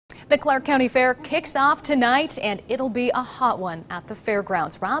The Clark County Fair kicks off tonight, and it'll be a hot one at the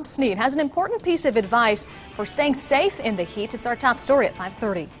fairgrounds. Rob Sneed has an important piece of advice for staying safe in the heat. It's our top story at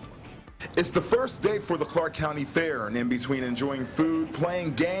 5:30. It's the first day for the Clark County Fair, and in between enjoying food,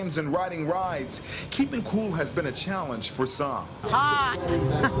 playing games, and riding rides, keeping cool has been a challenge for some. Hot.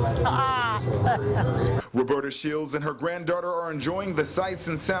 Roberta Shields and her granddaughter are enjoying the sights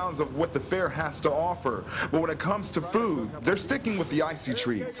and sounds of what the fair has to offer. But when it comes to food, they're sticking with the icy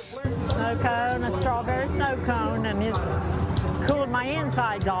treats. Snow cone, a strawberry snow cone, and it's cooling my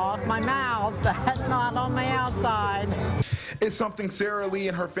insides off, my mouth, that's not on my outside. It's something Sarah Lee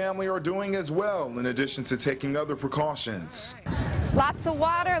and her family are doing as well, in addition to taking other precautions. Lots of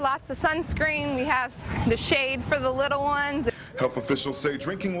water, lots of sunscreen. We have the shade for the little ones. Health officials say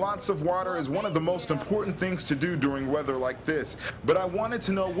drinking lots of water is one of the most important things to do during weather like this. But I wanted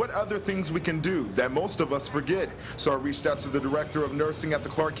to know what other things we can do that most of us forget. So I reached out to the director of nursing at the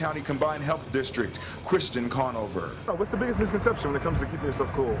Clark County Combined Health District, Christian Conover. What's the biggest misconception when it comes to keeping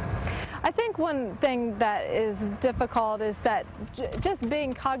yourself cool? I think one thing that is difficult is that just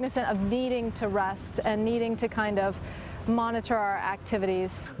being cognizant of needing to rest and needing to kind of monitor our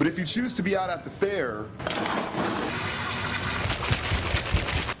activities. But if you choose to be out at the fair,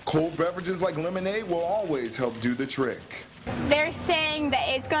 cold beverages like lemonade will always help do the trick. They're saying that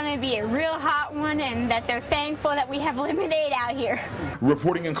it's going to be a real hot one and that they're thankful that we have lemonade out here.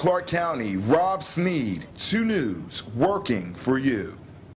 Reporting in Clark County, Rob Sneed, 2 News, working for you.